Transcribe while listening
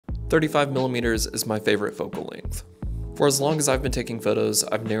35mm is my favorite focal length. For as long as I've been taking photos,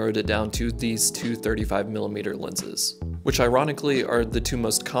 I've narrowed it down to these two 35mm lenses, which ironically are the two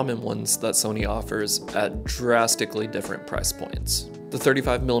most common ones that Sony offers at drastically different price points. The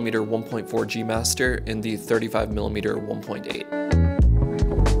 35mm 1.4 G Master and the 35mm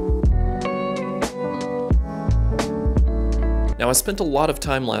 1.8. Now, I spent a lot of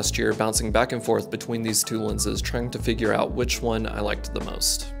time last year bouncing back and forth between these two lenses trying to figure out which one I liked the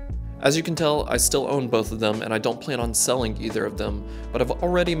most. As you can tell, I still own both of them and I don't plan on selling either of them, but I've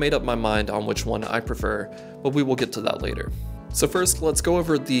already made up my mind on which one I prefer, but we will get to that later. So first, let's go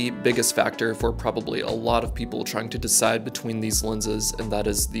over the biggest factor for probably a lot of people trying to decide between these lenses, and that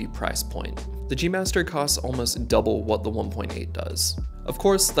is the price point. The G Master costs almost double what the 1.8 does. Of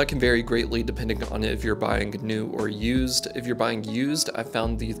course, that can vary greatly depending on if you're buying new or used. If you're buying used, I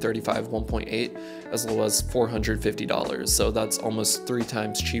found the 35 1.8 as low as $450, so that's almost 3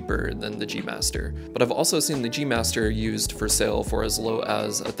 times cheaper than the G Master. But I've also seen the G Master used for sale for as low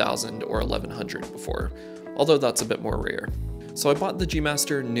as $1,000 or $1,100 before, although that's a bit more rare. So I bought the G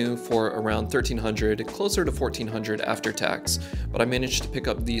Master new for around $1,300, closer to $1,400 after tax, but I managed to pick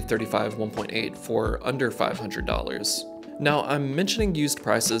up the 35 1.8 for under $500. Now, I'm mentioning used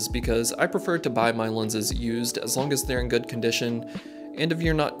prices because I prefer to buy my lenses used as long as they're in good condition, and if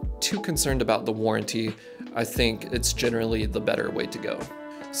you're not too concerned about the warranty, I think it's generally the better way to go.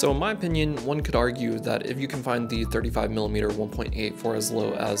 So in my opinion, one could argue that if you can find the 35mm 1.8 for as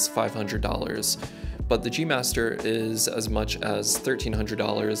low as $500, but the G Master is as much as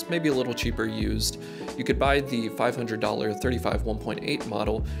 $1,300, maybe a little cheaper used, you could buy the $500 35 1.8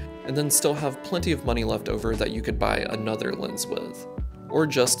 model and then still have plenty of money left over that you could buy another lens with, or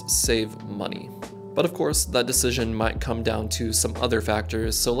just save money. But of course, that decision might come down to some other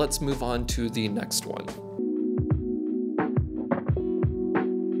factors, so let's move on to the next one.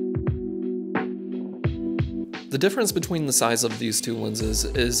 The difference between the size of these two lenses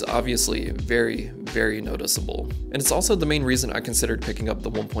is obviously very, very noticeable, and it's also the main reason I considered picking up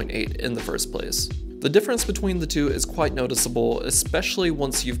the 1.8 in the first place. The difference between the two is quite noticeable, especially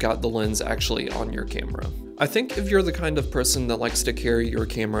once you've got the lens actually on your camera. I think if you're the kind of person that likes to carry your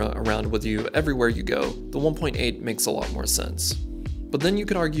camera around with you everywhere you go, the 1.8 makes a lot more sense. But then you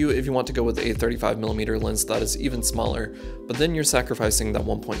could argue if you want to go with a 35mm lens that is even smaller, but then you're sacrificing that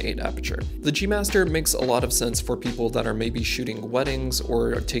 1.8 aperture. The G Master makes a lot of sense for people that are maybe shooting weddings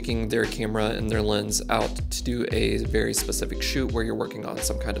or taking their camera and their lens out to do a very specific shoot where you're working on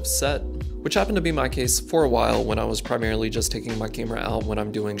some kind of set, which happened to be my case for a while when I was primarily just taking my camera out when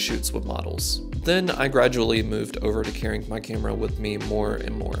I'm doing shoots with models. Then I gradually moved over to carrying my camera with me more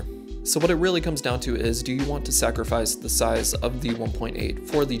and more. So what it really comes down to is, do you want to sacrifice the size of the 1.8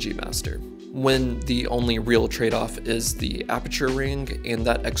 for the G Master, when the only real trade-off is the aperture ring and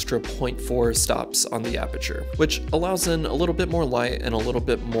that extra 0.4 stops on the aperture, which allows in a little bit more light and a little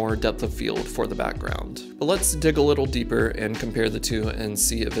bit more depth of field for the background. But let's dig a little deeper and compare the two and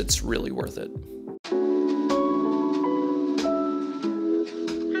see if it's really worth it.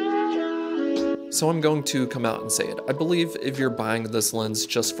 So I'm going to come out and say it. I believe if you're buying this lens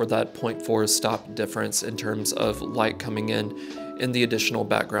just for that 0.4 stop difference in terms of light coming in and the additional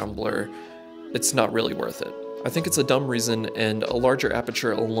background blur, it's not really worth it. I think it's a dumb reason, and a larger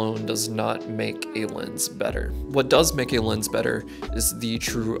aperture alone does not make a lens better. What does make a lens better is the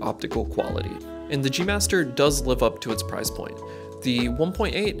true optical quality. And the G Master does live up to its price point. The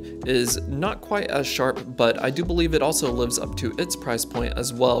 1.8 is not quite as sharp, but I do believe it also lives up to its price point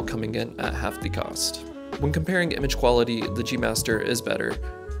as well, coming in at half the cost. When comparing image quality, the G Master is better,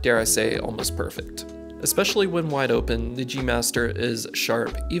 dare I say almost perfect. Especially when wide open, the G Master is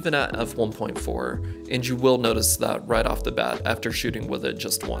sharp even at f1.4, and you will notice that right off the bat after shooting with it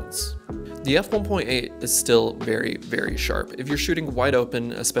just once. The f1.8 is still very, very sharp. If you're shooting wide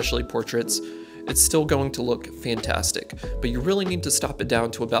open, especially portraits, it's still going to look fantastic, but you really need to stop it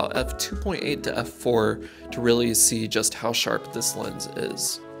down to about f2.8 to f4 to really see just how sharp this lens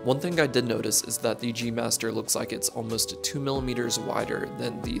is. One thing I did notice is that the G Master looks like it's almost 2mm wider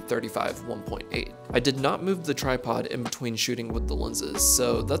than the 35 1.8. I did not move the tripod in between shooting with the lenses,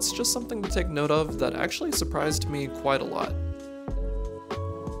 so that's just something to take note of that actually surprised me quite a lot.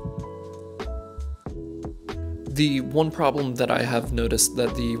 The one problem that I have noticed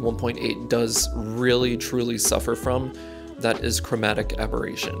that the 1.8 does really truly suffer from, that is chromatic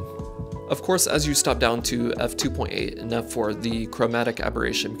aberration. Of course, as you stop down to f2.8 and f4, the chromatic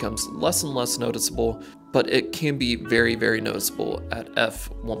aberration becomes less and less noticeable, but it can be very, very noticeable at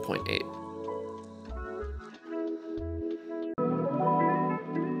f1.8.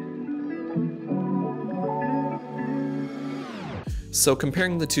 So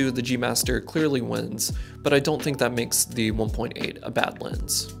comparing the two, the G Master clearly wins, but I don't think that makes the 1.8 a bad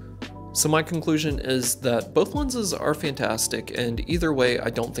lens. So my conclusion is that both lenses are fantastic, and either way I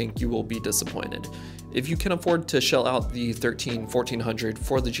don't think you will be disappointed. If you can afford to shell out the $1,400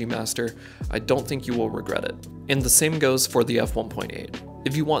 for the G Master, I don't think you will regret it. And the same goes for the f1.8.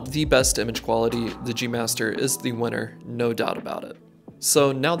 If you want the best image quality, the G Master is the winner, no doubt about it.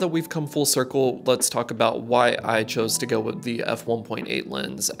 So now that we've come full circle, let's talk about why I chose to go with the f1.8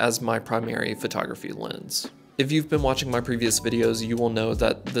 lens as my primary photography lens. If you've been watching my previous videos, you will know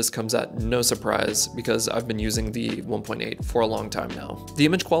that this comes at no surprise because I've been using the 1.8 for a long time now. The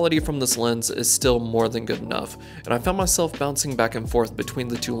image quality from this lens is still more than good enough, and I found myself bouncing back and forth between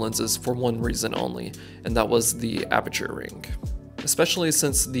the two lenses for one reason only, and that was the aperture ring. Especially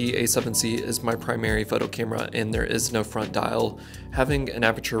since the A7C is my primary photo camera and there is no front dial, having an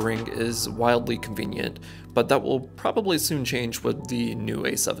aperture ring is wildly convenient, but that will probably soon change with the new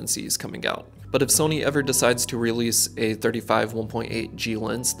A7Cs coming out. But if Sony ever decides to release a 35 1.8 G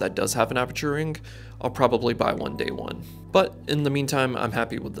lens that does have an aperture ring, I'll probably buy one day one. But in the meantime, I'm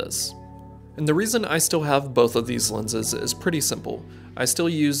happy with this. And the reason I still have both of these lenses is pretty simple. I still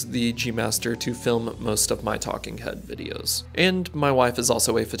use the G Master to film most of my talking head videos. And my wife is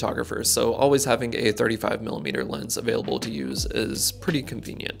also a photographer, so always having a 35mm lens available to use is pretty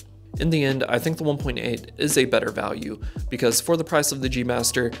convenient. In the end, I think the 1.8 is a better value, because for the price of the G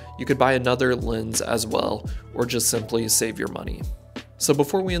Master, you could buy another lens as well, or just simply save your money. So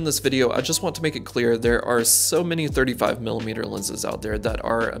before we end this video, I just want to make it clear there are so many 35mm lenses out there that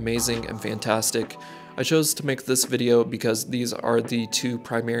are amazing and fantastic. I chose to make this video because these are the two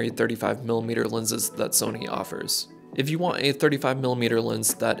primary 35mm lenses that Sony offers. If you want a 35mm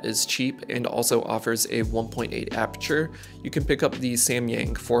lens that is cheap and also offers a 1.8 aperture, you can pick up the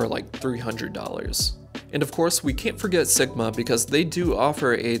Samyang for like $300. And of course, we can't forget Sigma because they do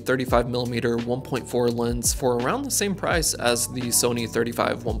offer a 35mm 1.4 lens for around the same price as the Sony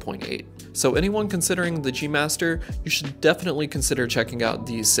 35 1.8. So anyone considering the G Master, you should definitely consider checking out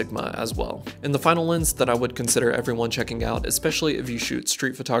the Sigma as well. And the final lens that I would consider everyone checking out, especially if you shoot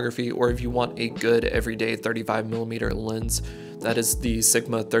street photography or if you want a good everyday 35mm lens, that is the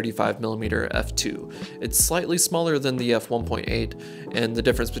Sigma 35mm f2. It's slightly smaller than the f1.8, and the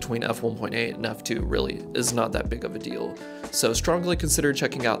difference between f1.8 and f2 really is not that big of a deal. So strongly consider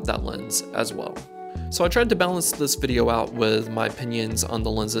checking out that lens as well. So I tried to balance this video out with my opinions on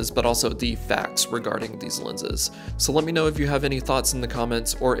the lenses, but also the facts regarding these lenses. So let me know if you have any thoughts in the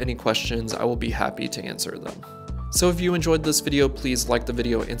comments or any questions. I will be happy to answer them. So if you enjoyed this video, please like the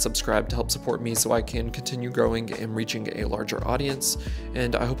video and subscribe to help support me so I can continue growing and reaching a larger audience.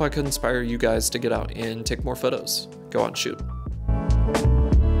 And I hope I could inspire you guys to get out and take more photos. Go on, shoot.